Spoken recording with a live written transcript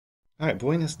Alright,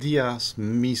 buenos dias,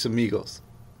 mis amigos.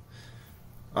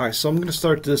 Alright, so I'm going to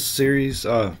start this series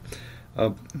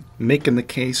making the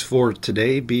case for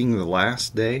today being the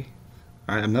last day.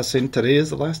 I'm not saying today is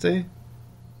the last day,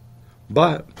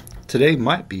 but today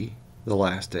might be the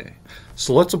last day.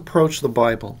 So let's approach the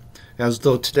Bible as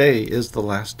though today is the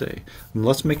last day. And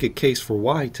let's make a case for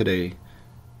why today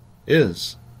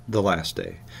is the last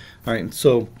day. Alright,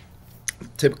 so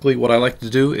typically what I like to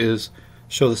do is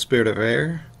show the spirit of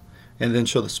error and then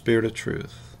show the spirit of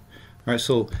truth. Alright,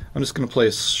 so I'm just going to play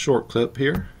a short clip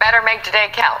here. Better make today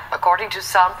count. According to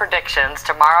some predictions,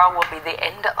 tomorrow will be the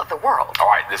end of the world. All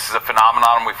right, this is a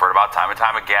phenomenon we've heard about time and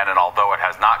time again, and although it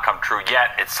has not come true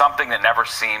yet, it's something that never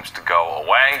seems to go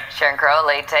away. Sharon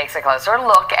Crowley takes a closer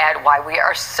look at why we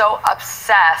are so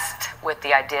obsessed with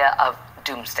the idea of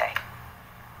doomsday.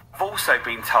 I've also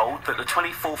been told that the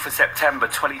 24th of September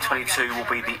 2022 will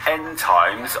be the end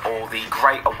times or the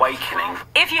Great Awakening.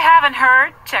 If you haven't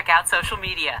heard, check out social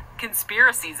media.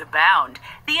 Conspiracies abound.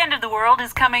 The end of the world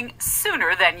is coming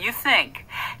sooner than you think.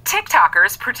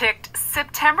 TikTokers predict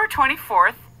September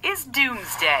 24th is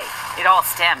doomsday. It all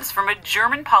stems from a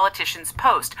German politician's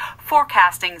post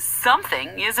forecasting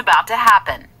something is about to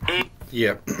happen.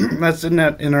 Yeah, isn't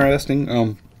that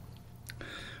interesting?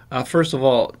 First of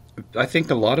all, I think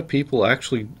a lot of people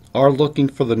actually are looking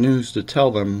for the news to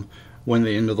tell them when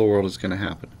the end of the world is going to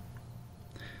happen.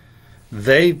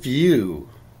 They view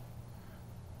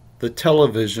the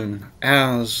television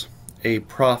as a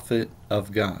prophet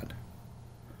of God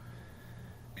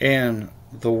and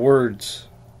the words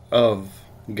of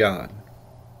God.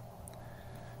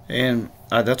 And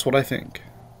that's what I think.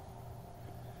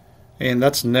 And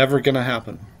that's never going to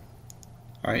happen.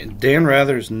 All right, Dan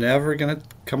Rather's never going to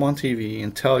come on TV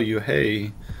and tell you,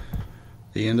 hey,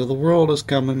 the end of the world is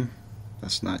coming.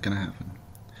 That's not going to happen.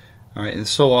 All right, and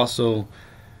so also,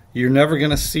 you're never going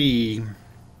to see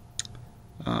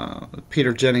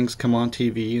Peter Jennings come on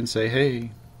TV and say,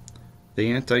 hey,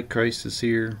 the Antichrist is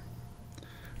here.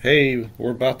 Hey,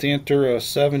 we're about to enter a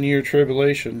 7-year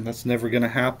tribulation. That's never going to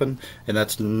happen, and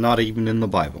that's not even in the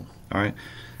Bible. All right.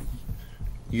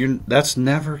 That's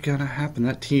never going to happen.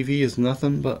 That TV is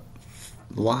nothing but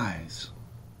lies.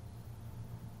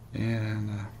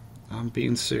 And I'm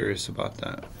being serious about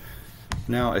that.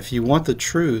 Now, if you want the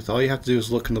truth, all you have to do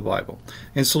is look in the Bible.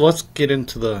 And so let's get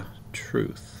into the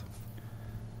truth.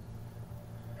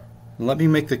 Let me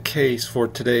make the case for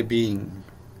today being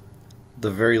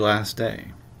the very last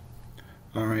day.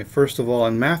 Alright, first of all,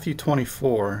 in Matthew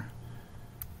 24...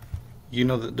 you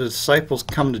know, the disciples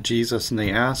come to Jesus and they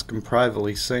ask him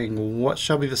privately, saying, what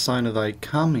shall be the sign of thy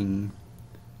coming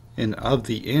and of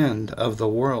the end of the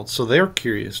world? So they're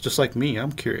curious, just like me,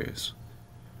 I'm curious.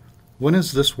 When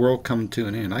is this world coming to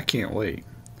an end? I can't wait.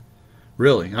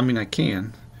 Really, I mean, I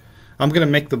can. I'm going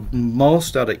to make the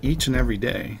most out of each and every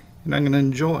day, and I'm going to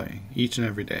enjoy each and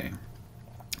every day.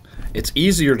 It's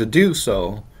easier to do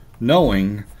so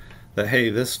knowing that, hey,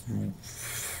 this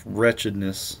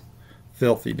wretchedness,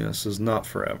 filthiness is not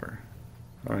forever.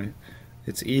 All right,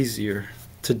 it's easier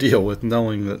to deal with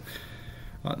knowing that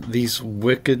these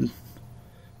wicked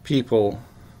people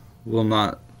will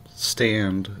not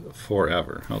stand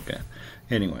forever. Okay,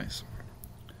 anyways,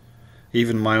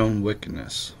 even my own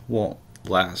wickedness won't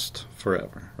last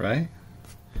forever, right?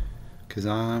 Because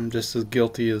I'm just as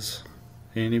guilty as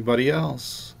anybody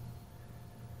else.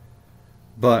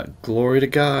 But glory to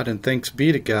God and thanks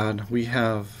be to God, we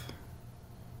have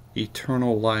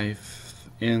eternal life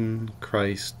in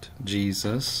Christ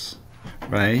Jesus,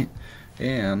 right?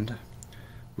 And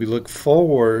we look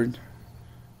forward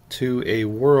to a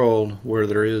world where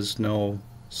there is no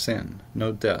sin,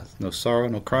 no death, no sorrow,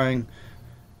 no crying,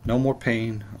 no more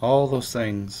pain. All those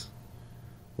things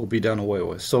will be done away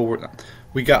with. So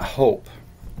we got hope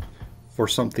for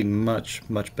something much,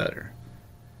 much better.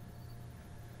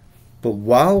 But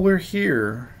while we're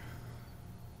here,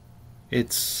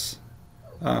 it's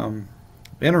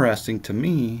interesting to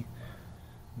me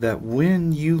that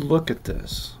when you look at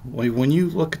this, when you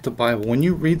look at the Bible, when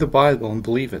you read the Bible and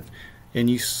believe it, and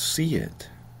you see it,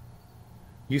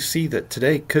 you see that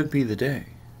today could be the day.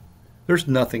 There's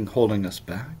nothing holding us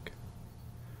back,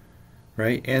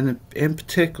 right? And in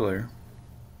particular,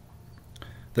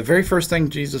 the very first thing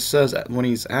Jesus says when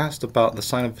he's asked about the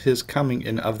sign of his coming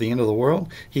and of the end of the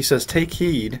world, he says, take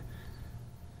heed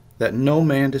that no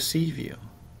man deceive you.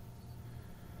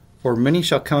 For many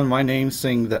shall come in my name,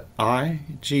 saying that I,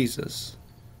 Jesus,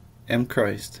 am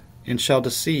Christ, and shall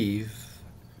deceive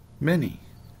many.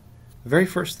 The very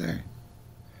first thing.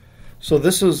 So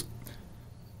this is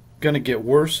going to get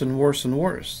worse and worse and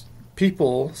worse.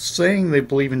 People saying they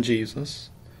believe in Jesus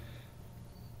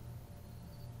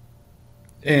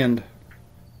and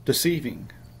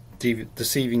deceiving.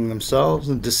 Deceiving themselves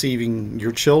and deceiving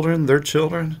your children, their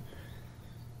children.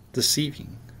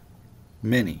 Deceiving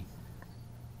many.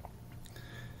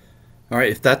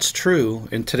 Alright, if that's true,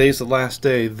 and today's the last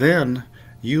day, then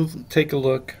you take a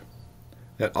look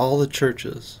at all the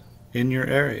churches in your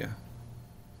area.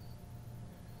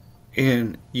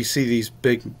 And you see these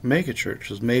big mega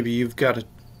churches. Maybe you've got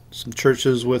some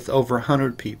churches with over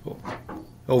 100 people,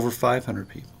 over 500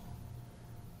 people,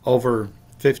 over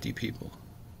 50 people.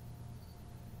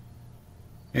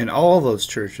 And all those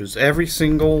churches, every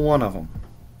single one of them,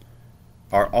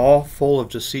 are all full of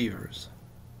deceivers.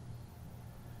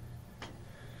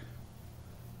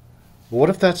 What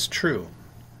if that's true?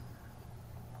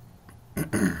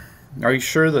 Are you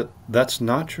sure that that's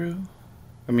not true?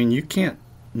 I mean, you can't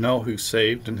know who's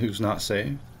saved and who's not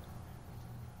saved.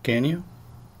 Can you?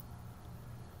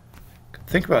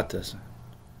 Think about this.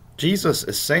 Jesus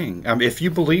is saying, I mean, if you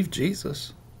believe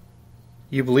Jesus,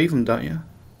 you believe him, don't you?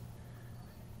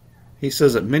 He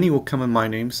says that many will come in my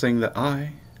name, saying that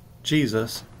I,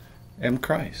 Jesus, am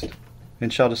Christ,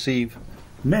 and shall deceive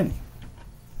many.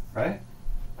 Right?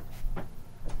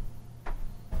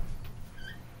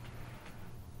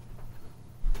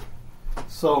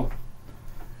 So,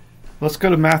 let's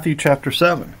go to Matthew chapter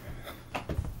 7.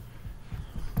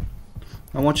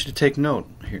 I want you to take note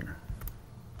here.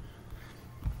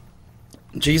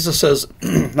 Jesus says,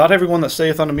 not everyone that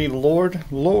saith unto me, Lord,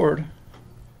 Lord,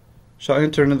 shall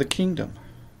enter into the kingdom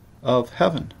of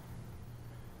heaven,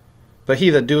 but he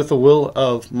that doeth the will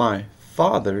of my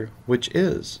Father which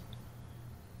is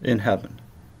in heaven.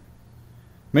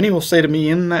 Many will say to me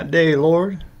in that day,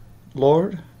 Lord,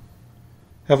 Lord,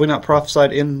 have we not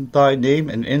prophesied in thy name,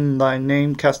 and in thy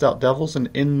name cast out devils, and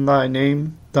in thy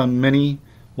name done many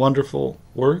wonderful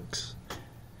works?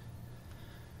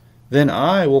 Then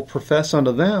I will profess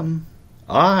unto them,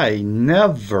 I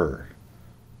never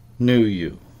knew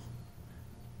you.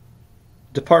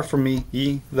 Depart from me,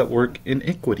 ye that work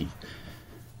iniquity.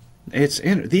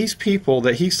 These people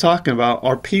that he's talking about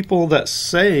are people that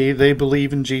say they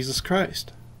believe in Jesus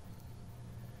Christ.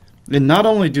 And not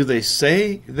only do they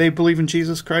say they believe in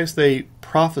Jesus Christ, they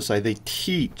prophesy, they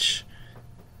teach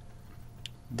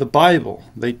the Bible.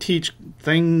 They teach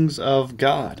things of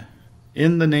God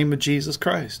in the name of Jesus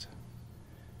Christ.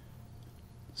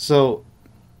 So,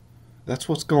 that's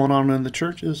what's going on in the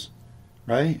churches,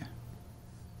 right?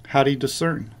 How do you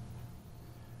discern?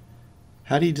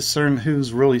 How do you discern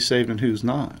who's really saved and who's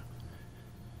not?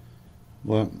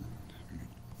 Well,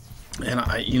 and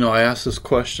I asked this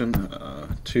question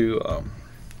to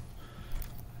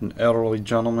an elderly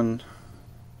gentleman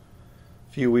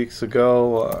a few weeks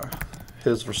ago.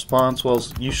 His response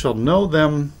was, "You shall know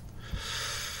them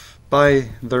by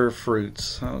their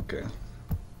fruits." Okay.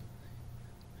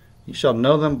 You shall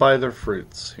know them by their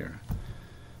fruits here.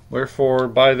 Wherefore,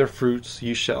 by their fruits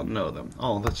you shall know them.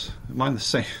 Oh, that's mine the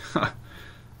same.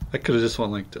 I could have just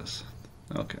went like this.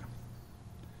 Okay.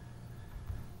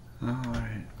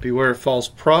 Alright. Beware of false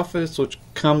prophets, which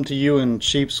come to you in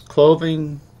sheep's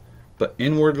clothing, but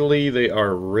inwardly they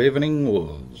are ravening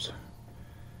wolves.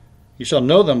 You shall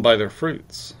know them by their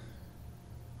fruits.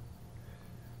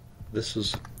 This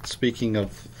is speaking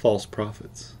of false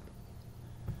prophets.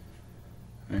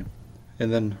 Right.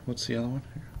 And then, what's the other one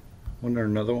here? Wasn't there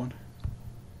another one?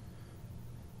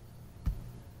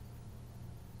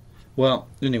 Well,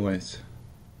 anyways.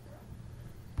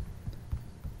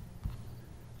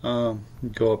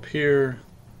 Go up here.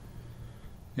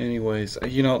 Anyways,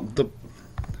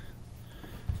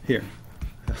 here.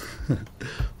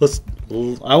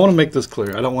 I want to make this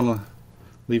clear. I don't want to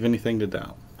leave anything to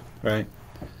doubt, right?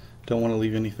 Don't want to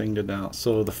leave anything to doubt.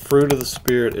 So the fruit of the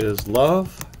Spirit is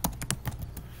love.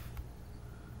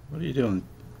 What are you doing?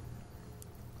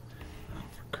 Oh,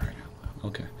 for crying out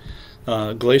loud. Okay.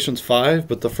 Galatians 5,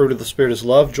 but the fruit of the Spirit is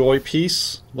love, joy,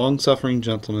 peace, long-suffering,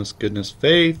 gentleness, goodness,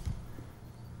 faith,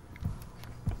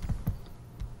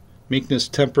 meekness,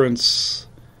 temperance.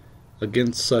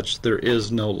 Against such there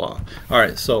is no law.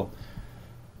 Alright, so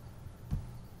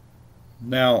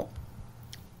now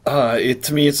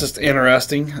to me it's just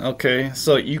interesting. Okay,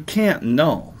 so you can't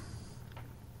know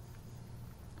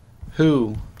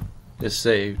who is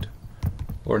saved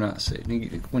or not saved.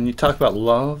 When you talk about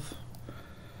love,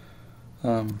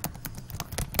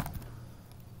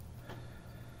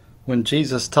 when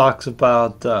Jesus talks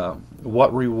about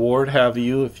what reward have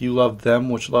you if you love them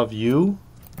which love you.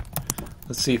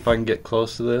 Let's see if I can get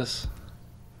close to this.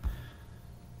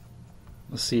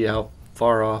 Let's see how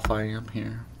far off I am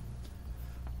here.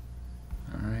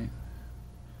 Alright.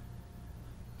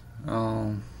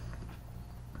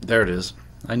 There it is.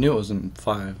 I knew it was in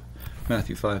 5.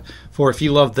 Matthew 5. For if ye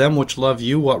love them which love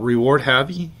you, what reward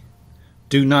have ye?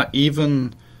 Do not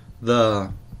even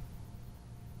the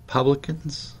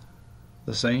publicans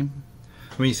the same?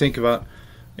 When you think about,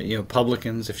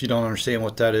 publicans, if you don't understand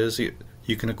what that is,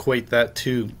 you can equate that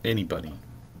to anybody.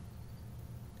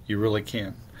 You really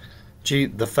can.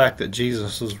 The fact that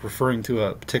Jesus is referring to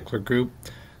a particular group,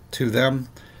 to them,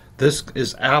 this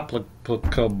is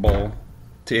applicable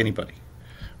to anybody,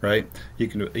 right? You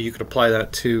could apply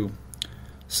that to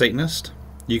Satanists.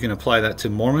 You can apply that to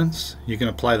Mormons. You can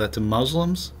apply that to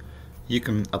Muslims. You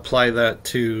can apply that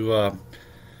to,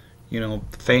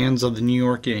 fans of the New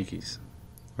York Yankees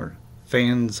or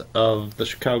fans of the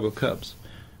Chicago Cubs.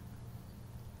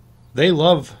 They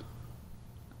love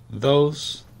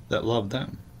those that love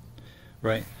them,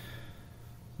 right?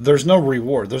 There's no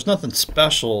reward. There's nothing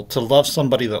special to love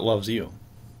somebody that loves you.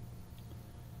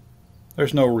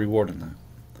 There's no reward in that.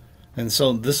 And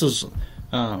so this is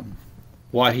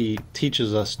why he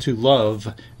teaches us to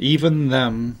love even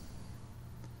them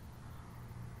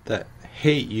that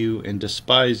hate you and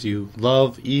despise you.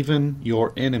 Love even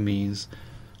your enemies.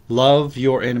 Love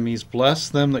your enemies. Bless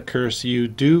them that curse you.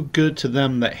 Do good to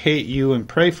them that hate you, and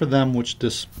pray for them which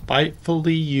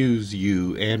despitefully use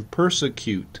you and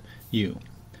persecute you.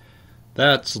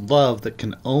 That's love that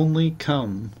can only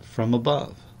come from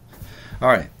above. All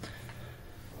right.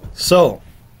 So,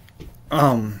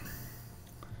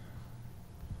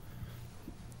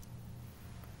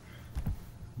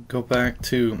 go back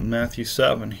to Matthew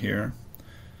 7 here.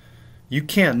 You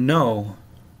can't know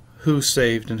who's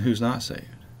saved and who's not saved.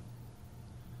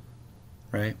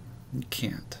 Right? You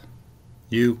can't.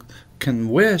 You can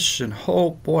wish and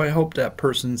hope, boy, I hope that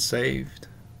person's saved.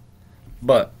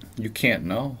 But you can't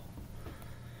know.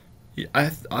 You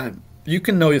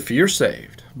can know if you're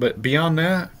saved, but beyond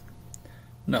that,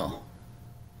 no.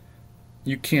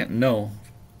 You can't know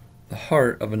the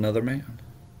heart of another man.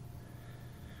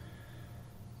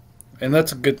 And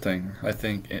that's a good thing, I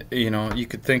think. You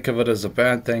could think of it as a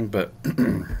bad thing, but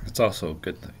it's also a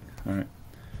good thing. All right.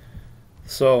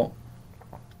 So,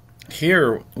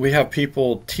 here we have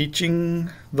people teaching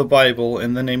the Bible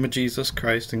in the name of Jesus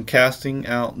Christ and casting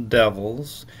out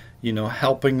devils,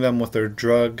 helping them with their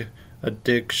drug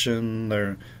addiction,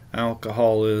 their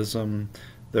alcoholism,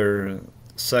 their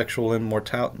sexual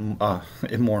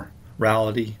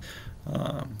immorality,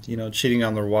 cheating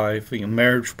on their wife,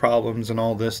 marriage problems and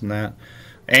all this and that,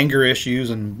 anger issues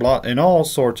and all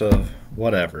sorts of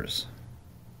whatevers.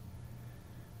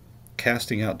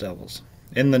 Casting out devils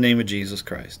in the name of Jesus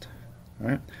Christ. All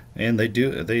right? And they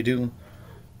do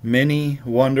many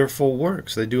wonderful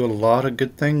works. They do a lot of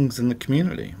good things in the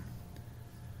community.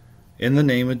 In the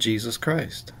name of Jesus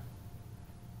Christ.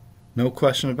 No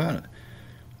question about it.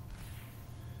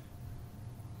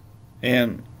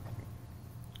 And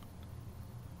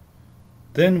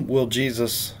then will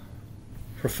Jesus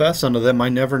profess unto them, I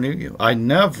never knew you. I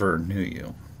never knew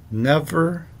you.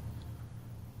 Never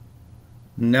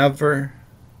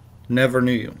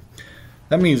knew you.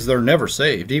 That means they're never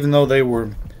saved, even though they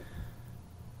were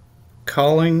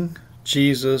calling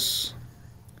Jesus,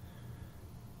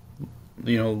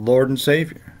 Lord and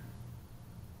Savior.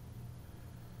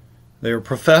 They were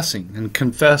professing and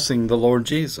confessing the Lord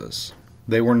Jesus.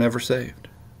 They were never saved.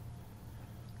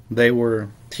 They were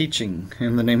teaching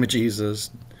in the name of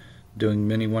Jesus, doing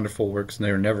many wonderful works, and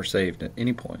they were never saved at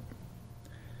any point.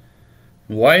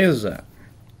 Why is that?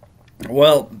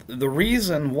 Well, the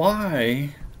reason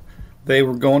why they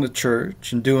were going to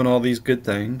church and doing all these good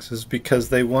things is because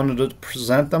they wanted to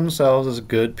present themselves as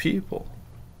good people.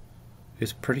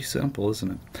 It's pretty simple,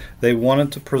 isn't it? They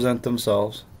wanted to present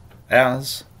themselves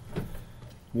as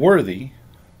worthy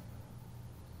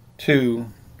to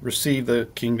receive the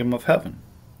kingdom of heaven.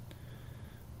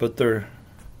 But they're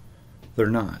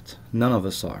not. None of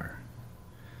us are.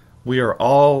 We are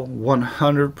all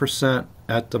 100%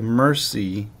 at the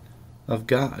mercy of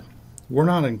God. We're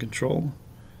not in control.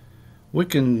 We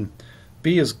can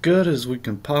be as good as we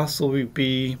can possibly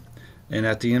be, and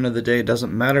at the end of the day, it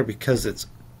doesn't matter, because it's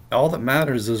all that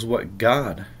matters is what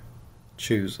God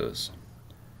chooses.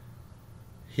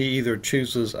 He either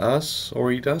chooses us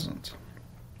or He doesn't.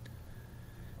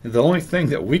 The only thing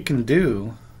that we can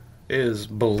do is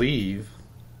believe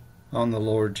on the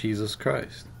Lord Jesus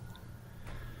Christ.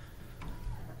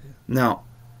 Now,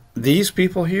 these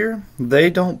people here, they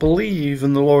don't believe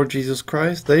in the Lord Jesus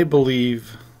Christ. They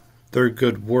believe their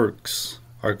good works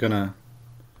are going to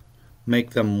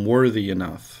make them worthy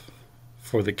enough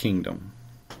for the kingdom.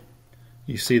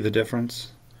 You see the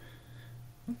difference?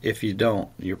 If you don't,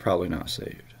 you're probably not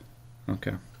saved.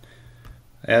 Okay.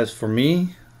 As for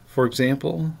me, for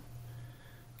example,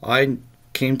 I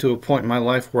came to a point in my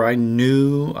life where I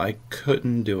knew I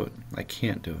couldn't do it. I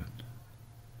can't do it.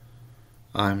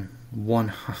 I'm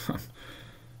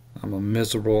a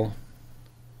miserable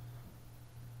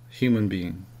human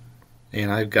being,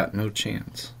 and I've got no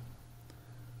chance.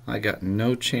 I got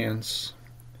no chance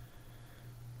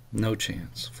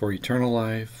for eternal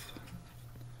life,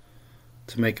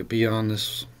 to make it beyond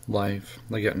this life.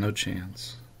 I got no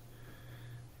chance.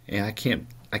 And I can't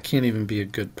even be a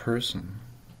good person.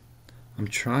 I'm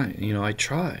trying, I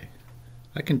try.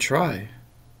 I can try,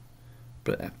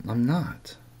 but I'm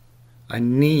not. I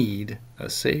need a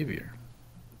Savior.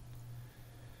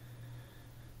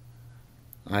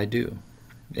 I do.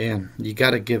 And you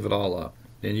got to give it all up.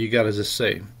 And you got to just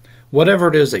say, whatever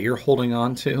it is that you're holding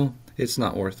on to, it's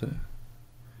not worth it.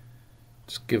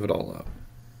 Just give it all up.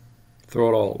 Throw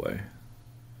it all away.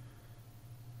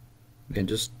 And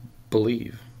just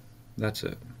believe. That's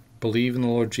it. Believe in the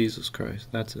Lord Jesus Christ.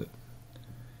 That's it.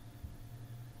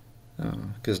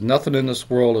 Because nothing in this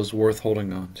world is worth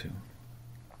holding on to.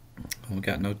 We've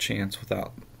got no chance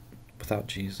without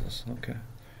Jesus. Okay.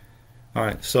 All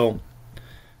right, so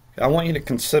I want you to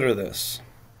consider this.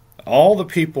 All the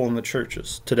people in the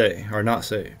churches today are not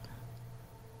saved.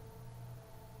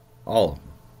 All of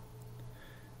them.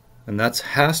 And that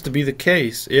has to be the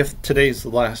case if today's the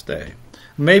last day.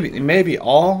 Maybe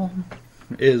all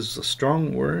is a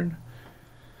strong word.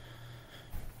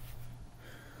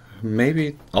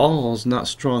 Maybe all is not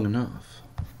strong enough.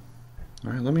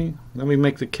 All right, let me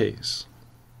make the case.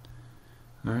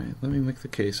 All right, let me make the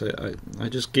case. I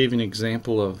just gave you an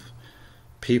example of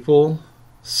people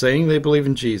saying they believe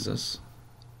in Jesus,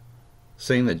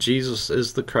 saying that Jesus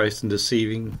is the Christ, and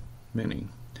deceiving many.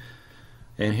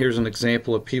 And here's an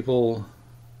example of people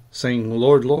saying,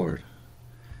 Lord, Lord,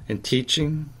 and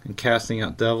teaching and casting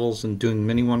out devils and doing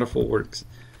many wonderful works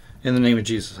in the name of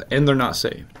Jesus, and they're not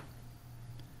saved.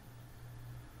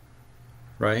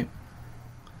 Right?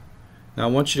 Now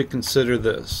I want you to consider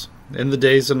this. In the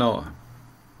days of Noah.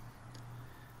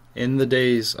 In the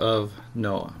days of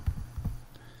Noah.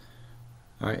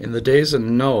 All right, in the days of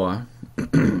Noah,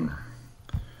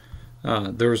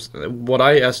 there's what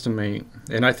I estimate,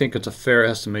 and I think it's a fair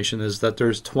estimation, is that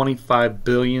there's 25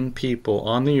 billion people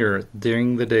on the earth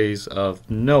during the days of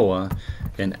Noah,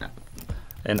 and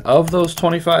of those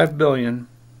 25 billion,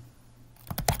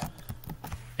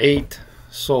 8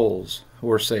 souls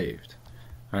were saved.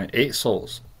 All right, 8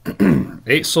 souls.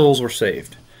 8 souls were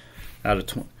saved out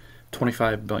of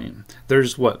 25 billion.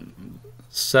 There's what,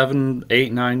 7,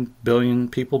 8, 9 billion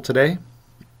people today?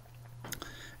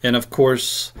 And of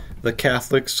course, the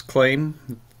Catholics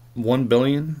claim 1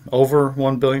 billion, over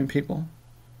 1 billion people.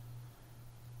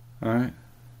 All right.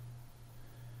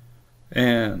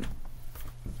 And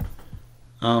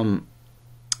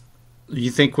you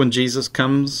think when Jesus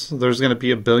comes, there's going to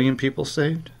be 1 billion people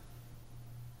saved?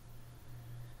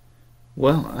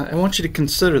 Well, I want you to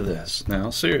consider this now,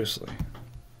 seriously.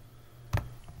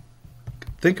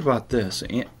 Think about this.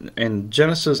 In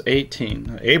Genesis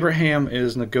 18, Abraham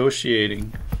is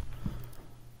negotiating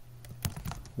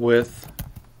with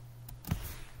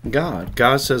God.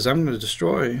 God says, I'm going to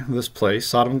destroy this place.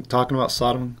 Sodom, talking about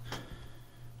Sodom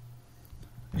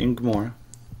and Gomorrah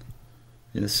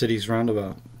in the cities round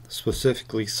about,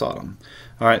 specifically Sodom.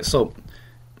 All right, so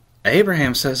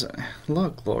Abraham says,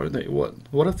 look, Lord,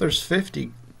 what if there's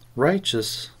 50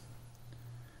 righteous?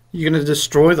 You're going to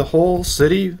destroy the whole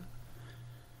city?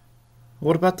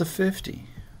 What about the 50?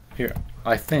 Here,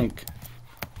 I think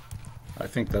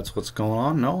that's what's going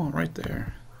on. No, right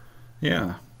there.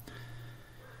 Yeah.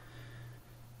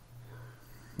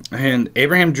 And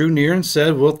Abraham drew near and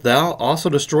said, wilt thou also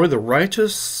destroy the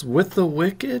righteous with the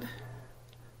wicked?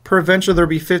 Peradventure there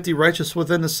be 50 righteous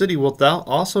within the city. Wilt thou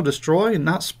also destroy and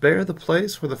not spare the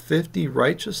place for the 50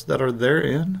 righteous that are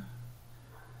therein?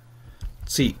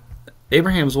 See,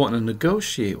 Abraham's wanting to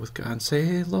negotiate with God and say,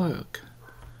 hey, look,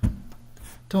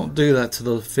 don't do that to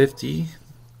the 50.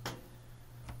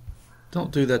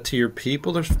 Don't do that to your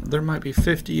people. There might be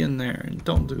 50 in there, and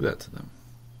don't do that to them.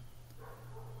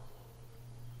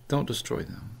 Don't destroy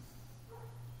them.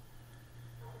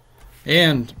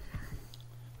 And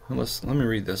let me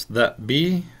read this. That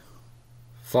be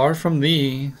far from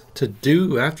thee to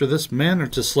do after this manner,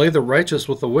 to slay the righteous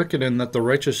with the wicked, and that the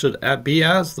righteous should be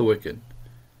as the wicked.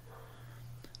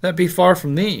 That be far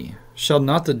from thee. Shall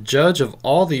not the judge of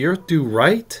all the earth do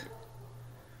right?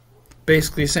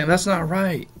 Basically saying, that's not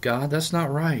right, God. That's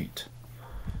not right.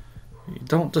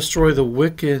 Don't destroy the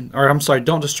wicked, or I'm sorry,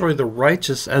 don't destroy the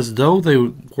righteous as though they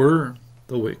were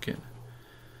the wicked.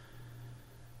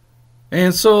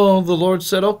 And so the Lord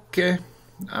said, okay,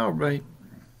 all right,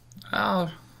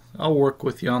 I'll work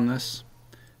with you on this.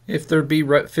 if there be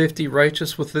 50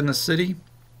 righteous within the city,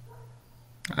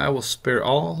 I will spare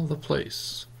all the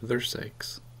place for their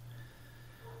sakes.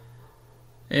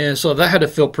 And so that had to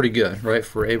feel pretty good, right,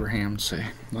 for Abraham to say,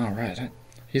 all right,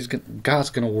 God's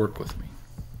going to work with me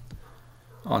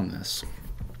on this.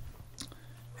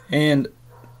 And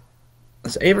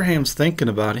as Abraham's thinking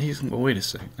about it, he's, well, wait a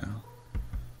second now.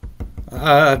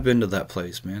 I've been to that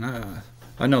place, man.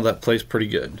 I know that place pretty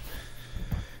good.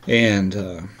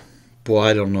 And, boy,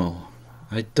 I don't know.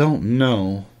 I don't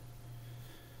know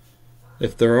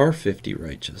if there are 50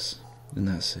 righteous in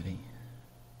that city.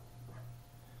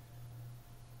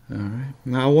 All right.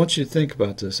 Now, I want you to think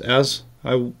about this. As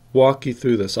I walk you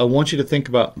through this, I want you to think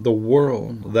about the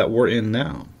world that we're in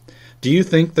now. Do you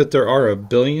think that there are 1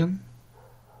 billion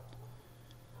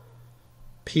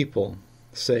people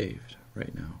saved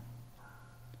right now?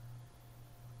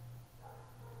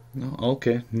 No?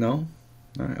 Okay. No?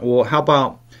 All right. Well, how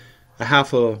about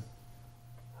 500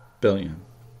 million?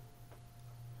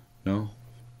 No?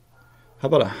 How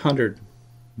about 100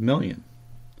 million?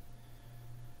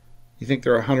 You think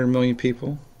there are 100 million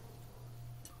people?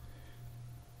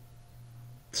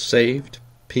 Saved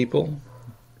people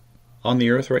on the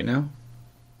earth right now?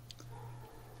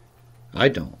 I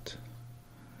don't.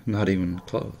 Not even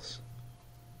close.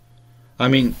 I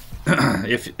mean,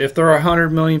 if there are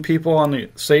 100 million people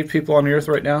saved people on the earth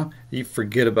right now, you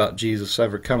forget about Jesus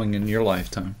ever coming in your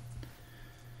lifetime.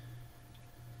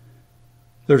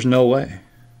 There's no way.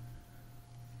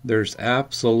 There's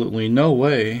absolutely no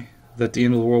way that the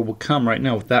end of the world will come right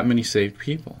now with that many saved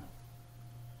people.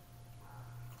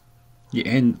 Yeah,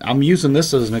 and I'm using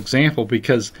this as an example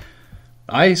because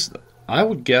I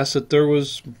would guess that there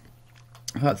was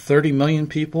about 30 million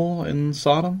people in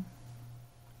Sodom.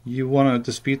 You want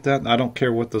to dispute that? I don't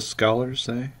care what the scholars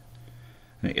say,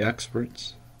 the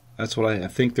experts. That's what I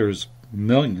think. There's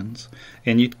millions.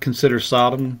 And you'd consider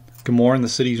Sodom, Gomorrah, and the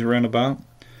cities around about,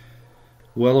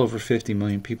 well over 50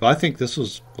 million people. I think this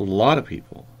was a lot of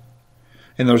people.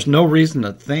 And there's no reason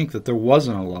to think that there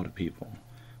wasn't a lot of people,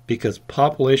 because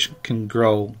population can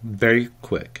grow very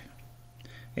quick.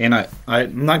 And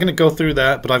I'm not going to go through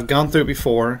that, but I've gone through it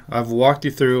before. I've walked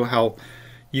you through how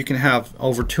you can have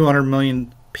over 200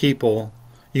 million people.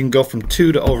 You can go from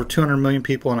 2 to over 200 million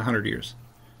people in 100 years.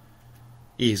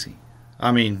 Easy.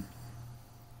 I mean,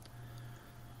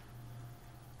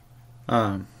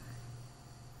 and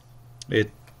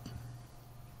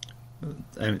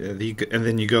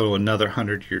then you go to another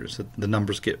 100 years. The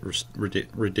numbers get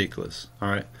ridiculous. All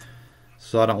right.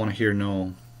 So I don't want to hear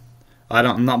no.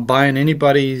 I'm not buying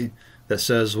anybody that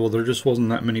says, well, there just wasn't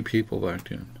that many people back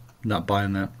then. I'm not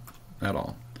buying that at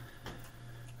all.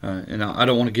 And I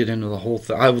don't want to get into the whole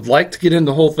thing. I would like to get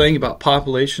into the whole thing about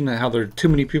population and how there too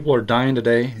many people are dying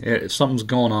today. Something's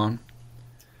going on.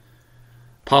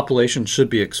 Population should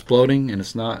be exploding, and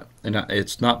it's not. And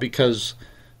it's not because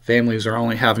families are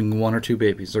only having 1 or 2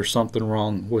 babies. There's something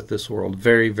wrong with this world.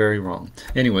 Very, very wrong.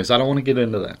 Anyways, I don't want to get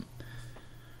into that.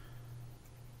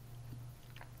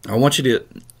 I want you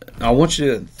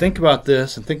to think about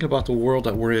this and think about the world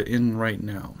that we're in right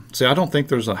now. See, I don't think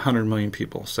there's 100 million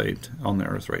people saved on the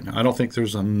earth right now. I don't think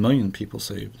there's 1 million people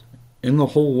saved in the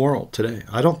whole world today.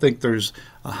 I don't think there's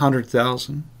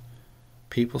 100,000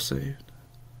 people saved.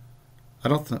 I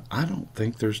don't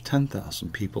think there's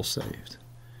 10,000 people saved.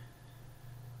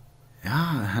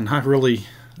 Yeah, and not really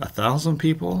 1,000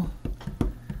 people?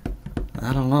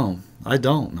 I don't know. I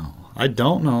don't know. I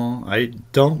don't know. I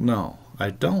don't know. I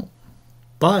don't.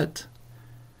 But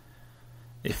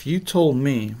if you told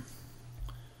me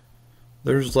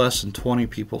there's less than 20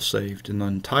 people saved in the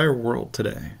entire world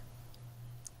today,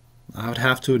 I would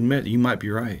have to admit you might be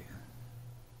right.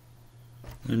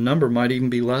 The number might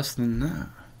even be less than that.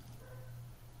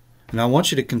 And I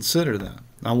want you to consider that.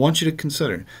 I want you to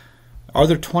consider, are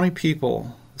there 20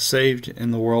 people saved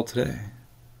in the world today?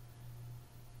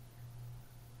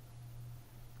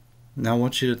 Now I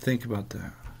want you to think about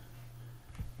that.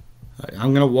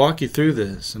 I'm going to walk you through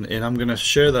this, and I'm going to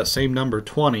share that same number,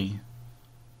 20,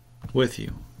 with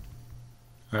you.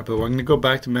 All right, but we're going to go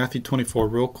back to Matthew 24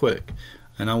 real quick.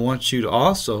 And I want you to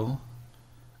also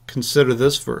consider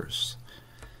this verse.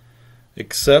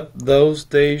 Except those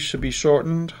days should be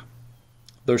shortened,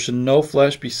 there should no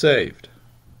flesh be saved.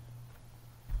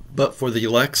 But for the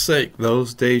elect's sake,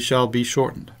 those days shall be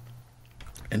shortened.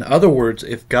 In other words,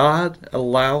 if God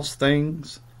allows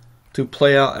things to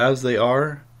play out as they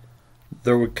are,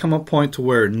 there would come a point to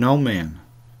where no man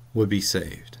would be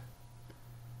saved.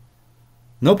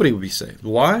 Nobody would be saved.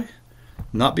 Why?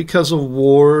 Not because of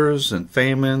wars and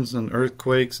famines and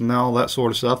earthquakes and all that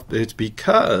sort of stuff. It's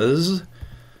because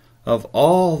of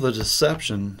all the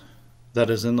deception that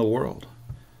is in the world.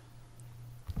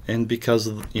 And because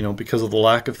of the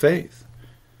lack of faith.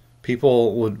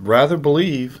 People would rather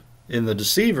believe in the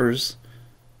deceivers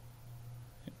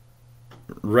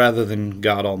rather than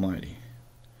God Almighty.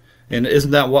 And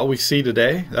isn't that what we see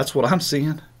today? That's what I'm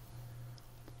seeing.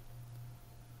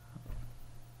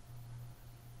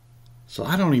 So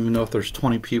I don't even know if there's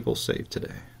 20 people saved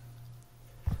today.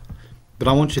 But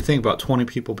I want you to think about 20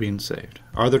 people being saved.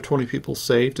 Are there 20 people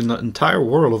saved in the entire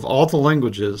world of all the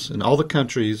languages and all the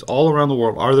countries all around the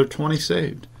world? Are there 20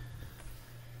 saved?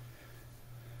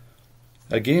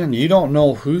 Again, you don't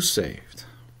know who's saved.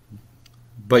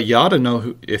 But you ought to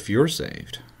know if you're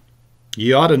saved.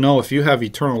 You ought to know if you have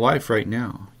eternal life right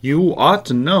now. You ought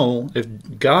to know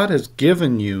if God has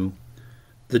given you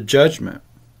the judgment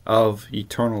of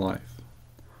eternal life.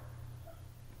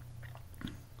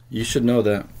 You should know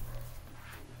that.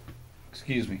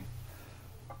 Excuse me.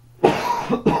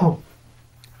 Alright,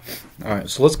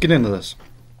 so let's get into this.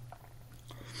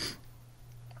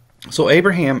 So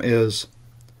Abraham is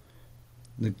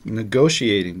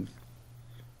negotiating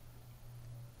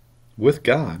with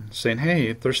God, saying, hey,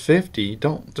 if there's 50,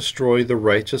 don't destroy the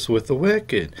righteous with the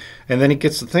wicked. And then he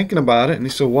gets to thinking about it, and he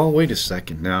said, well, wait a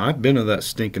second now. I've been to that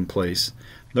stinking place.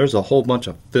 There's a whole bunch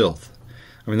of filth.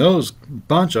 I mean, those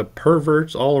bunch of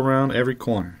perverts all around every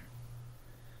corner.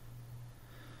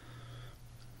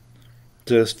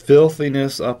 Just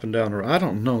filthiness up and down the road. I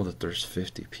don't know that there's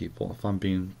 50 people, if I'm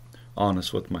being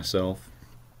honest with myself.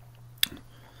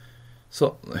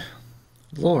 So,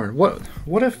 Lord, what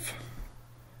if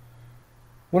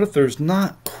there's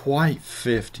not quite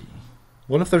 50?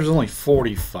 What if there's only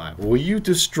 45? Will you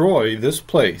destroy this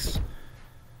place?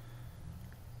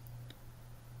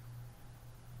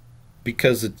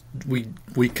 Because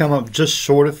we come up just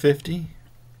short of 50?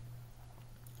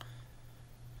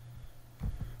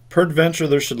 Peradventure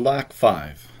there should lack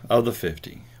 5 of the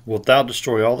 50. Wilt thou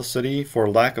destroy all the city for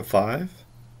lack of 5?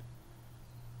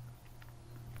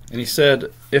 And he said,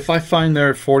 if I find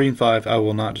there 40 and 5, I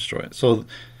will not destroy it. So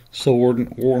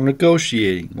we're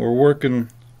negotiating. We're working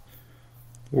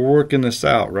this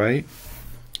out, right?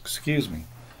 Excuse me.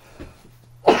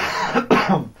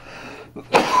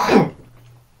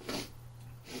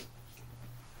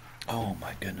 Oh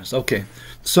my goodness. Okay.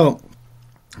 So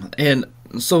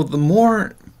the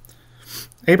more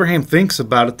Abraham thinks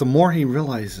about it, the more he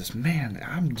realizes, man,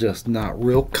 I'm just not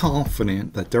real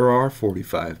confident that there are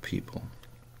 45 people.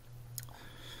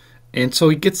 And so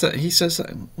he says,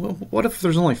 well, what if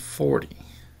there's only 40?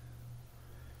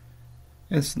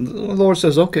 And the Lord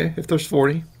says, okay, if there's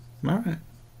 40, all right.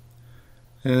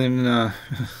 And then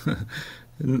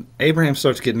and Abraham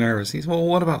starts getting nervous. He says, well,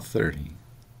 what about 30?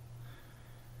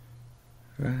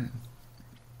 Right?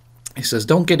 He says,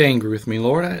 don't get angry with me,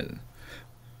 Lord.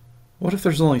 What if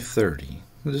there's only 30?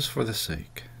 Just for the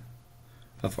sake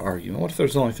of argument. What if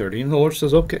there's only 30? And the Lord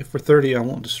says, okay, for 30 I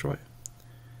won't destroy it.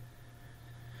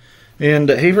 And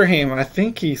Abraham, I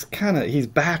think he's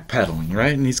backpedaling,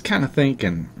 right? And he's kind of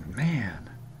thinking, man,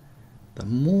 the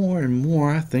more and more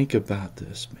I think about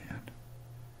this, man,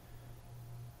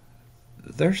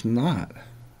 there's not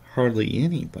hardly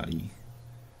anybody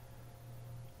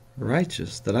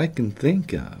righteous that I can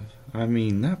think of. I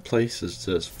mean, that place is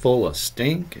just full of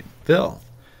stink and filth.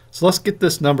 So let's get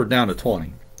this number down to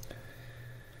 20.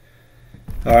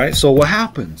 All right, so what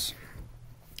happens?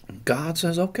 God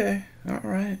says, okay, all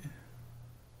right.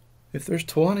 If there's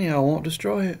 20, I won't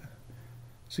destroy it.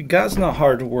 See, God's not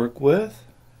hard to work with.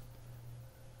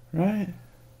 Right?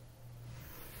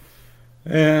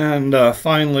 And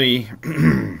finally,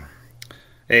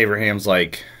 Abraham's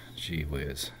like, gee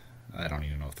whiz, I don't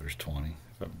even know if there's 20.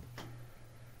 I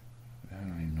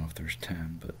don't even know if there's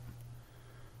 10, but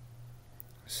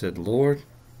I said, Lord,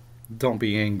 don't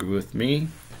be angry with me.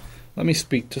 Let me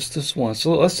speak just this once.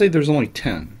 So let's say there's only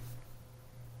 10.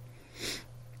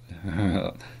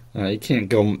 You can't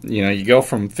go, you go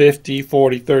from 50,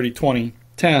 40, 30, 20,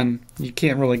 10. You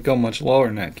can't really go much lower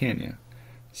than that, can you?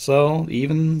 So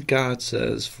even God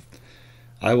says,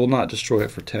 I will not destroy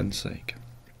it for 10's sake.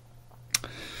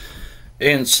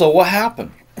 And so what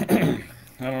happened? I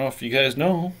don't know if you guys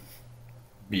know.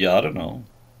 You ought to know.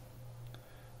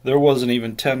 There wasn't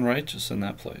even 10 righteous in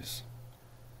that place.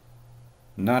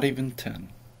 Not even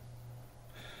 10.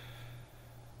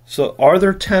 So are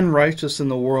there 10 righteous in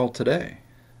the world today?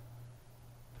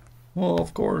 Well,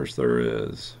 of course there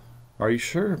is. Are you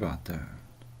sure about that?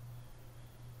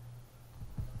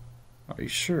 Are you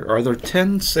sure? Are there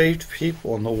 10 saved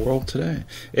people in the world today?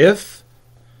 If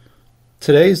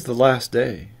today's the last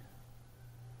day,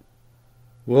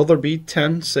 will there be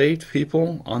 10 saved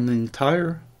people on the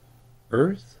entire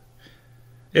earth?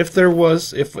 If there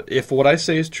was, if what I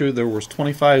say is true, there was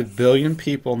 25 billion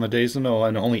people in the days of Noah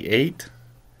and only 8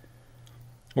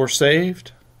 were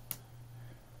saved.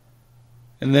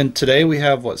 And then today we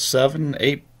have, what, 7,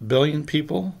 8 billion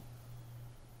people?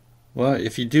 Well,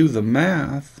 if you do the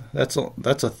math, that's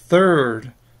a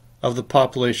third of the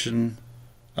population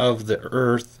of the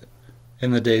earth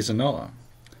in the days of Noah.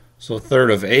 So a third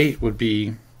of 8 would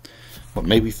be, what,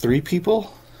 maybe 3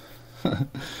 people?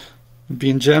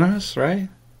 Being generous, right?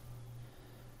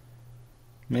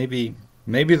 Maybe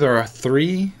there are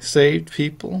 3 saved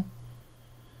people.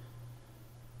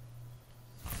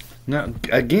 Now,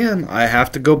 again, I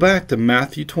have to go back to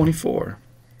Matthew 24,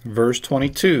 verse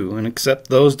 22. And except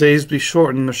those days be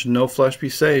shortened, there should no flesh be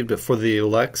saved, but for the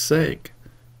elect's sake,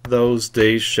 those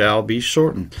days shall be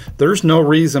shortened. There's no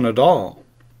reason at all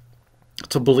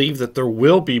to believe that there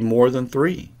will be more than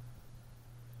 3.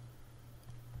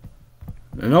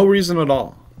 No reason at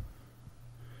all.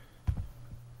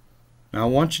 Now I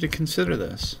want you to consider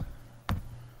this.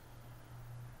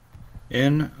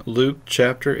 In Luke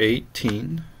chapter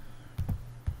 18,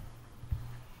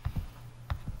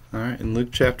 in Luke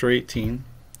chapter 18,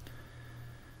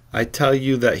 I tell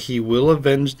you that he will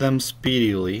avenge them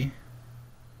speedily.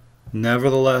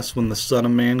 Nevertheless, when the Son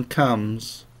of Man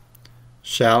comes,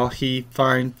 shall he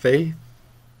find faith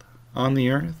on the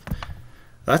earth?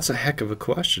 That's a heck of a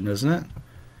question, isn't it?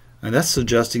 And that's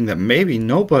suggesting that maybe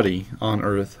nobody on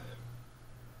earth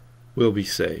will be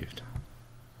saved.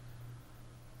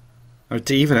 Or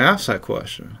to even ask that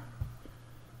question.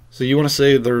 So you want to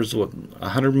say there's, what,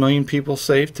 100 million people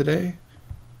saved today?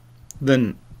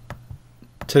 Then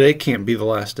today can't be the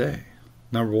last day.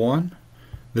 Number one,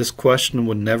 this question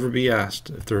would never be asked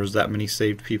if there was that many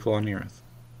saved people on the earth.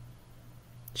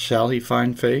 Shall he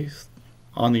find faith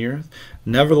on the earth?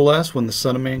 Nevertheless, when the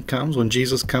Son of Man comes, when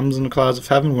Jesus comes in the clouds of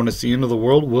heaven, when it's the end of the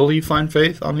world, will he find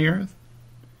faith on the earth?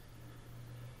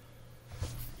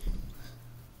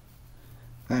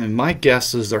 And my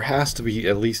guess is there has to be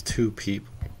at least 2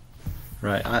 people,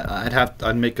 right?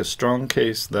 I'd make a strong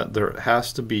case that there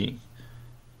has to be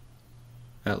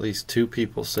at least 2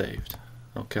 people saved,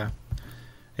 okay?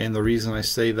 And the reason I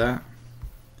say that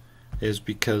is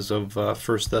because of 1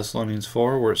 Thessalonians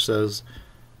 4, where it says,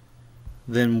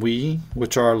 then we,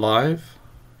 which are alive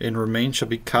and remain, shall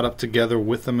be caught up together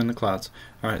with them in the clouds.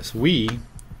 All right, so we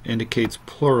indicates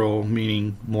plural,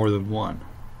 meaning more than one.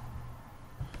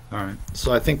 All right,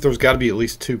 so I think there's got to be at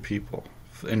least 2 people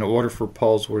in order for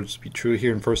Paul's words to be true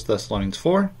here in 1 Thessalonians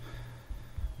 4.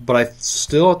 But I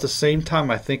still, at the same time,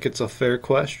 I think it's a fair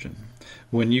question.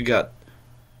 When you got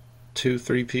 2,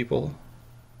 3 people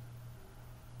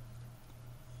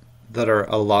that are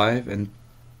alive and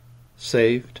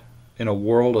saved in a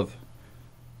world of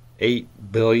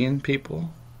 8 billion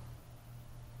people,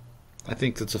 I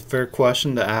think that's a fair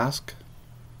question to ask.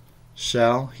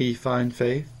 Shall he find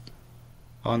faith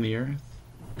on the earth?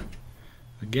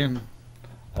 Again,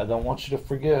 I don't want you to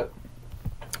forget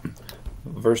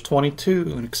verse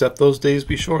 22, and except those days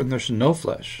be shortened, there should no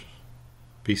flesh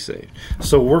be saved.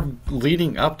 So we're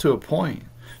leading up to a point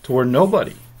to where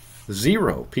nobody,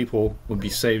 0 people would be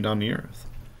saved on the earth.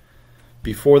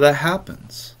 Before that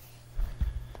happens,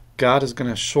 God is going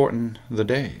to shorten the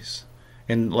days.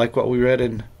 And like what we read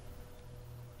in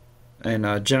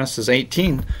Genesis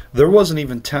 18, there wasn't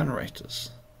even 10 righteous.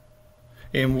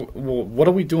 And what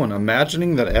are we doing?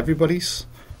 Imagining that everybody's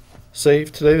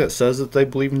saved today that says that they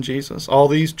believe in Jesus? All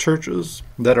these churches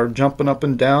that are jumping up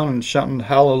and down and shouting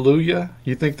hallelujah,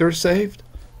 you think they're saved?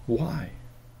 Why?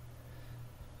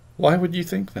 Why would you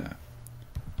think that?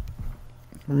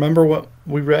 Remember what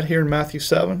we read here in Matthew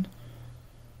 7?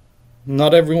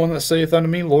 Not everyone that saith unto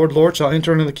me, Lord, Lord, shall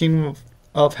enter into the kingdom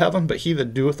of heaven, but he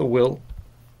that doeth the will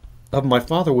of my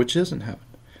Father which is in heaven.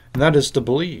 And that is to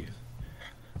believe.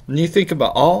 And you think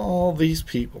about all these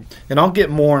people, and I'll get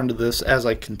more into this as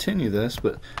I continue this,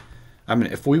 but I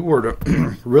mean, if we were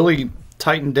to really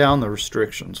tighten down the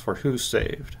restrictions for who's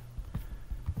saved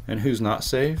and who's not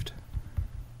saved,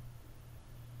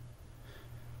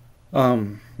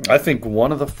 I think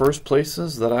one of the first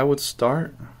places that I would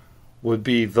start would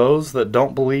be those that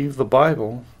don't believe the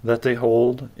Bible that they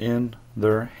hold in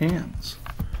their hands.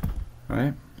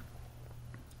 Right?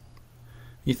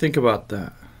 You think about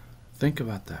that. Think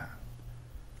about that.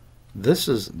 This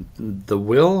is the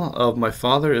will of my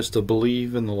Father, is to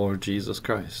believe in the Lord Jesus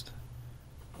Christ.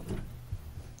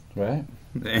 Right?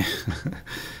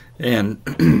 And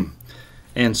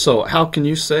so how can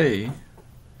you say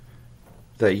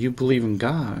that you believe in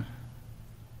God,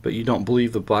 but you don't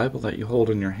believe the Bible that you hold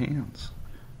in your hands?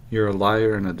 You're a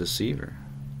liar and a deceiver.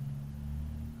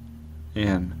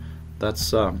 And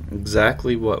That's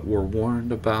exactly what we're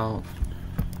warned about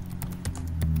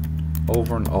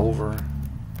over and over.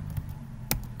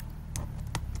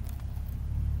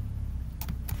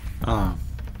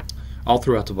 All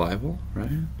throughout the Bible, right?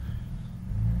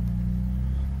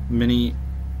 Many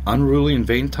unruly and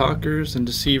vain talkers and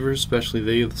deceivers, especially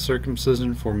they of the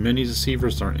circumcision, for many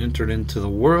deceivers are entered into the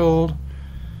world,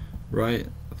 right?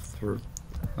 For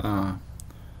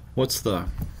what's the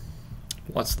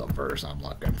verse I'm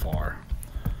looking for?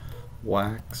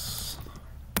 Wax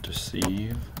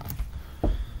deceive.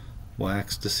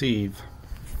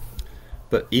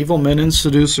 But evil men and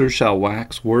seducers shall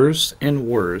wax worse and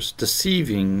worse,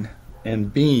 deceiving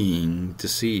and being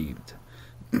deceived.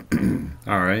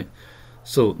 Alright,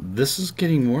 so this is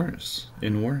getting worse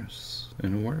and worse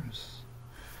and worse.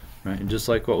 Right, and just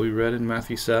like what we read in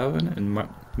Matthew 7 and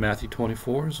Matthew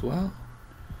 24 as well.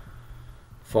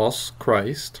 False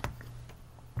Christ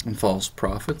and false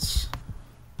prophets,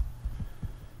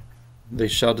 they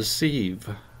shall deceive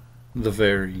the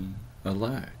very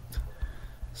elect.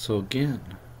 So again,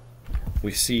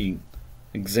 we see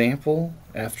example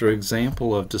after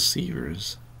example of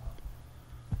deceivers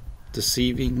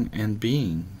deceiving and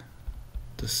being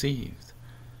deceived.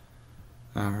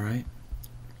 Alright.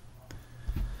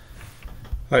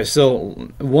 Alright, so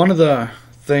one of the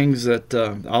things that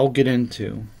I'll get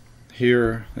into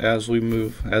here as we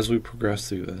progress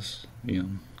through this,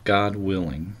 God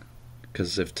willing,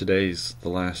 because if today's the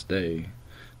last day,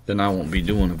 then I won't be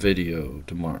doing a video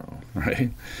tomorrow,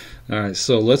 right? Alright,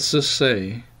 so let's just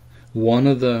say one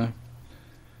of the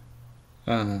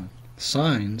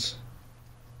signs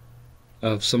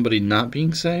of somebody not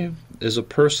being saved is a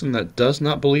person that does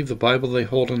not believe the Bible they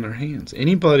hold in their hands.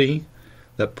 Anybody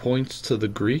that points to the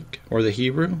Greek or the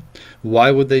Hebrew,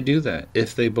 why would they do that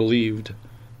if they believed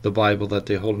the Bible that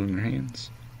they hold in their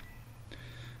hands?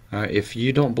 If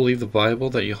you don't believe the Bible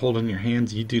that you hold in your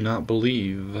hands, you do not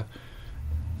believe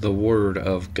the Word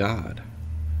of God.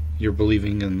 You're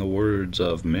believing in the words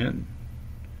of men,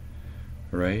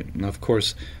 right? And of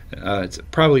course, it's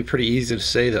probably pretty easy to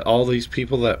say that all these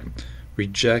people that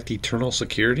reject eternal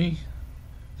security,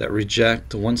 that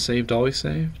reject once saved, always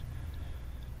saved,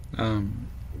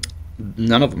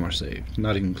 none of them are saved,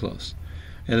 not even close.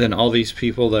 And then all these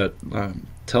people that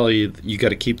tell you you got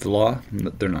to keep the law,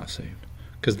 they're not saved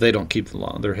because they don't keep the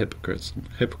law. They're hypocrites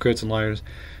and liars.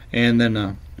 And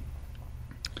then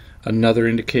another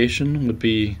indication would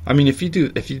be, I mean, if you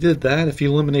did that, if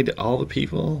you eliminated all the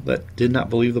people that did not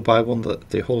believe the Bible and that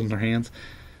they hold in their hands,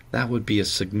 that would be a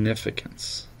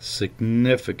significance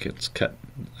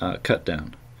cut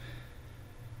down.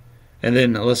 And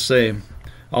then let's say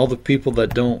all the people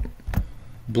that don't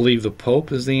believe the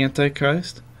Pope is the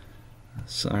Antichrist.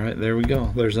 So, all right, there we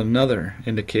go. There's another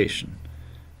indication.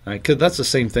 All right, 'cause that's the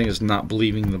same thing as not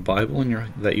believing the Bible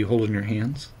that you hold in your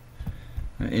hands.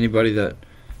 Anybody that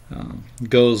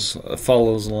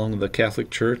follows along the Catholic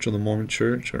Church or the Mormon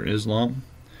Church or Islam,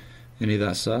 any of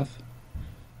that stuff,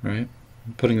 right?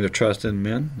 Putting their trust in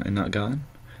men and not God.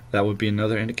 That would be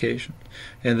another indication.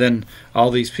 And then all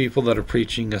these people that are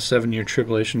preaching a 7-year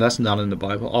tribulation, that's not in the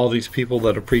Bible. All these people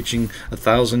that are preaching a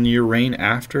 1,000-year reign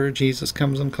after Jesus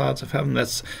comes in clouds of heaven,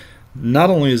 that's not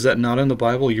only is that not in the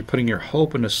Bible, you're putting your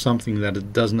hope into something that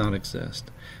it does not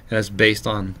exist. And it's based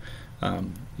on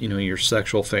your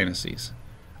sexual fantasies.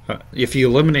 If you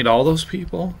eliminate all those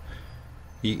people,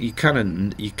 you kind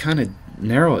of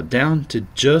narrow it down to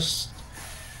just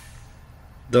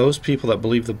those people that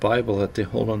believe the Bible that they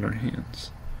hold on their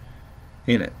hands.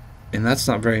 And that's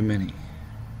not very many.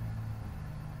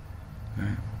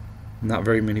 Right? Not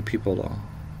very many people at all.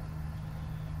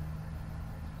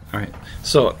 Alright,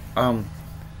 so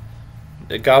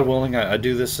God willing, I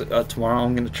do this tomorrow.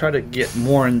 I'm going to try to get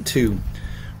more into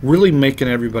really making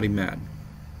everybody mad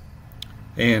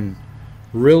and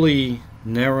really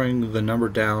narrowing the number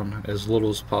down as little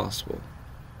as possible,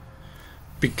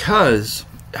 because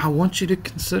I want you to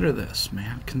consider this,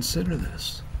 man. Consider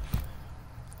this.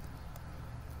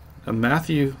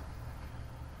 Matthew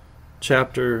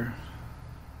chapter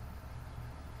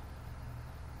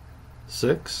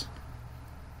 6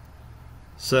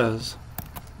 says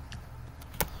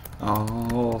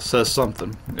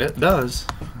something. It does.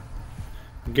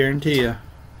 I guarantee you.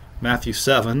 Matthew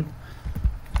 7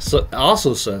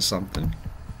 also says something.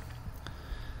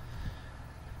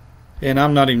 And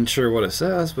I'm not even sure what it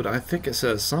says, but I think it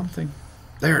says something.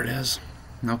 There it is.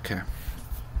 Okay.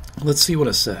 Let's see what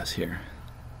it says here.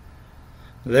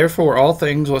 Therefore all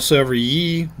things whatsoever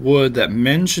ye would that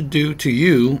men should do to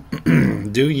you,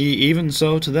 do ye even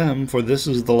so to them, for this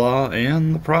is the law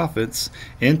and the prophets.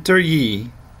 Enter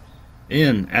ye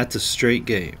in at the strait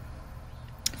gate.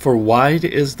 For wide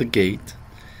is the gate,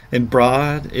 and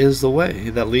broad is the way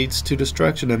that leads to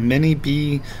destruction, and many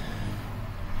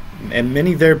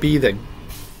there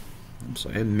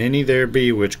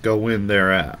be which go in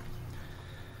thereat.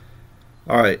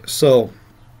 Alright, so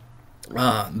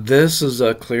this is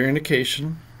a clear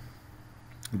indication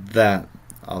that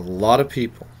a lot of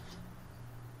people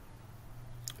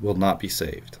will not be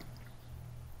saved.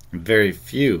 Very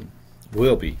few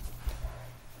will be.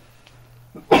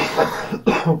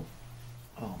 Oh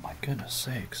my goodness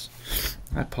sakes.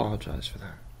 I apologize for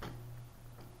that.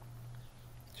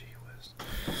 Gee whiz.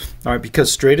 Alright, because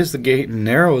straight is the gate and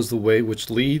narrow is the way which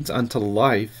leads unto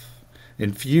life,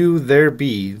 and few there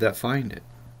be that find it.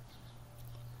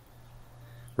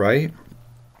 Right?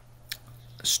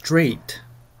 Straight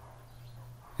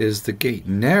is the gate.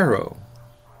 Narrow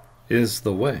is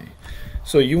the way.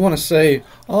 So you want to say,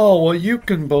 oh, well, you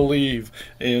can believe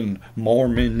in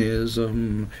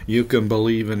Mormonism, you can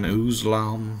believe in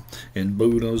Islam, and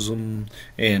Buddhism,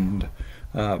 and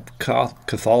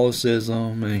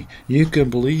Catholicism, and you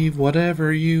can believe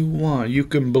whatever you want. You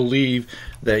can believe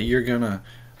that you're going to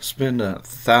spend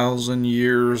 1,000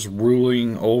 years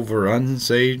ruling over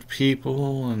unsaved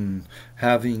people and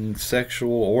having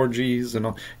sexual orgies and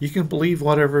all. You can believe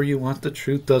whatever you want. The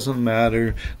truth doesn't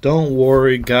matter. Don't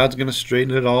worry. God's going to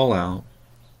straighten it all out.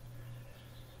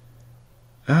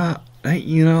 I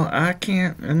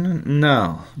can't.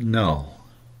 No.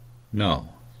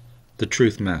 The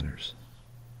truth matters.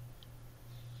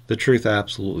 The truth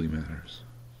absolutely matters.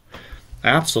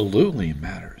 Absolutely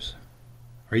matters.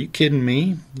 Are you kidding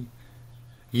me?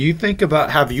 You think about,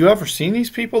 have you ever seen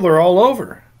these people? They're all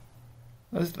over.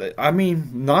 I mean,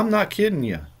 no, I'm not kidding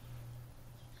you.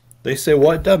 They say,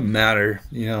 well, it doesn't matter.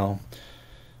 You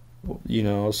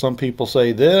know, some people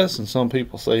say this and some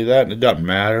people say that, and it doesn't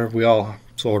matter. We all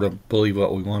sort of believe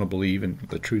what we want to believe, and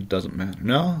the truth doesn't matter.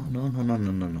 No.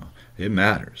 It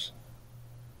matters.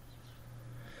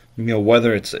 You know,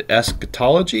 whether it's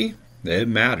eschatology, it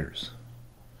matters.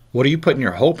 What are you putting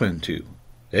your hope into?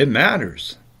 It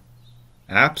matters.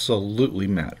 Absolutely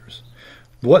matters.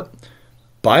 What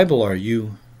Bible are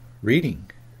you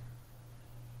reading?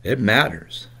 It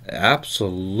matters.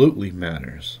 Absolutely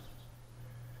matters.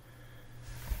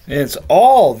 And it's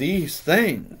all these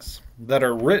things that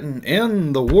are written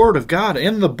in the Word of God,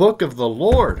 in the book of the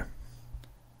Lord.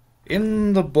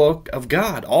 In the book of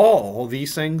God. All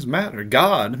these things matter.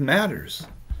 God matters.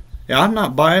 And I'm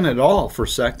not buying it all for a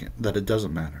second that it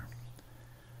doesn't matter.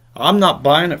 I'm not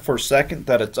buying it for a second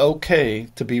that it's okay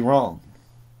to be wrong.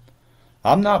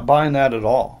 I'm not buying that at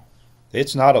all.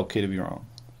 It's not okay to be wrong.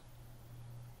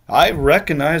 I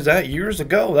recognized that years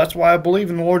ago. That's why I believe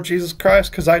in the Lord Jesus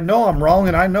Christ, because I know I'm wrong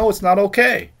and I know it's not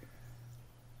okay.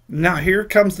 Now here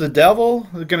comes the devil.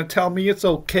 They're going to tell me it's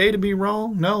okay to be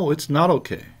wrong? No, it's not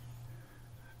okay.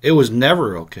 It was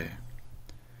never okay.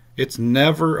 It's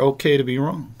never okay to be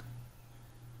wrong.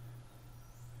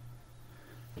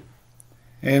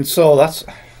 And so that's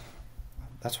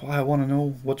why I want to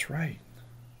know what's right.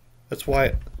 That's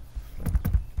why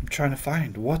I'm trying to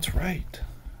find what's right.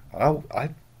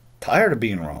 I'm tired of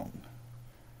being wrong.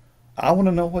 I want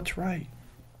to know what's right.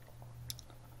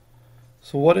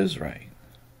 So what is right?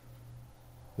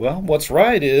 Well, what's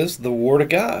right is the Word of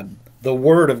God. The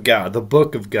Word of God, the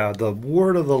book of God, the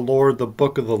Word of the Lord, the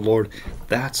book of the Lord.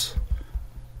 That's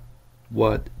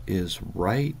what is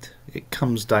right. It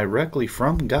comes directly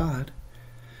from God.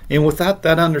 And without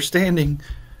that understanding,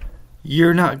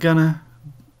 you're not gonna.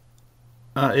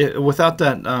 How do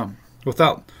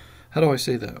I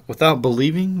say that? Without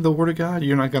believing the Word of God,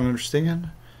 you're not gonna understand.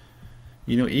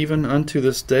 You know, even unto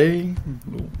this day,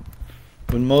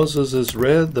 when Moses is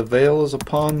read, the veil is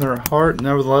upon their heart.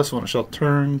 Nevertheless, when it shall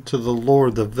turn to the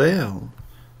Lord, the veil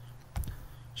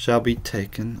shall be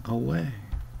taken away.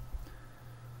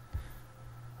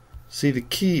 See, the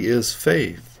key is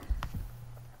faith.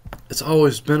 It's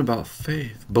always been about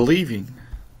faith, believing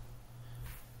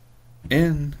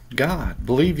in God,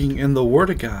 believing in the Word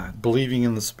of God, believing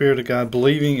in the Spirit of God,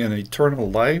 believing in eternal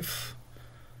life,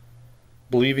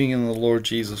 believing in the Lord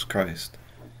Jesus Christ.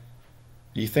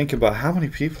 You think about how many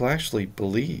people actually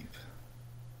believe.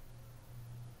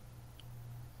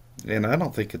 And I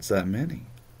don't think it's that many.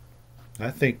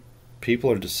 I think people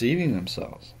are deceiving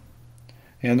themselves.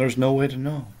 And there's no way to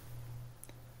know.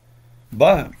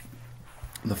 But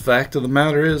the fact of the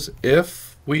matter is,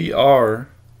 if we are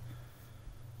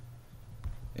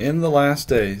in the last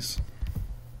days,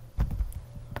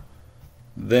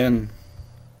 then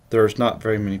there's not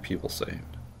very many people saved.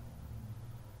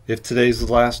 If today's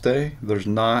the last day, there's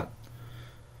no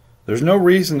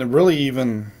reason to really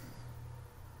even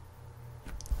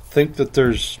think that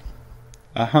there's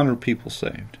 100 people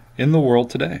saved in the world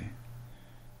today,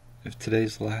 if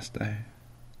today's the last day.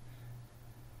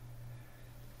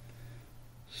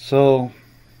 So,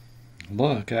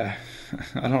 look, I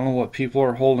don't know what people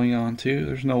are holding on to.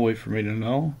 There's no way for me to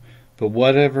know. But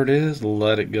whatever it is,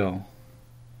 let it go.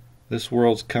 This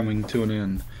world's coming to an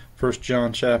end. 1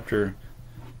 John chapter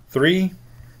 3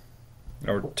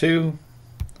 or 2,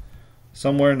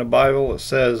 somewhere in the Bible, it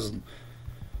says,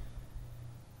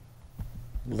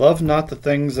 "Love not the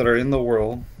things that are in the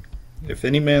world. If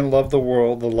any man love the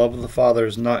world, the love of the Father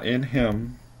is not in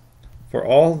him. For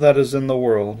all that is in the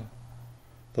world,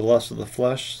 the lust of the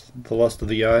flesh, the lust of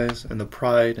the eyes, and the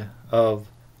pride of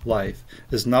life,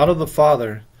 is not of the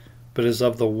Father, but is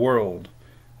of the world.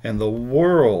 And the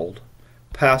world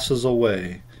passes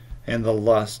away, and the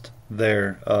lust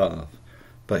thereof.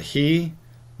 But he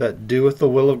that doeth the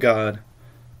will of God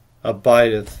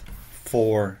abideth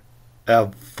forever."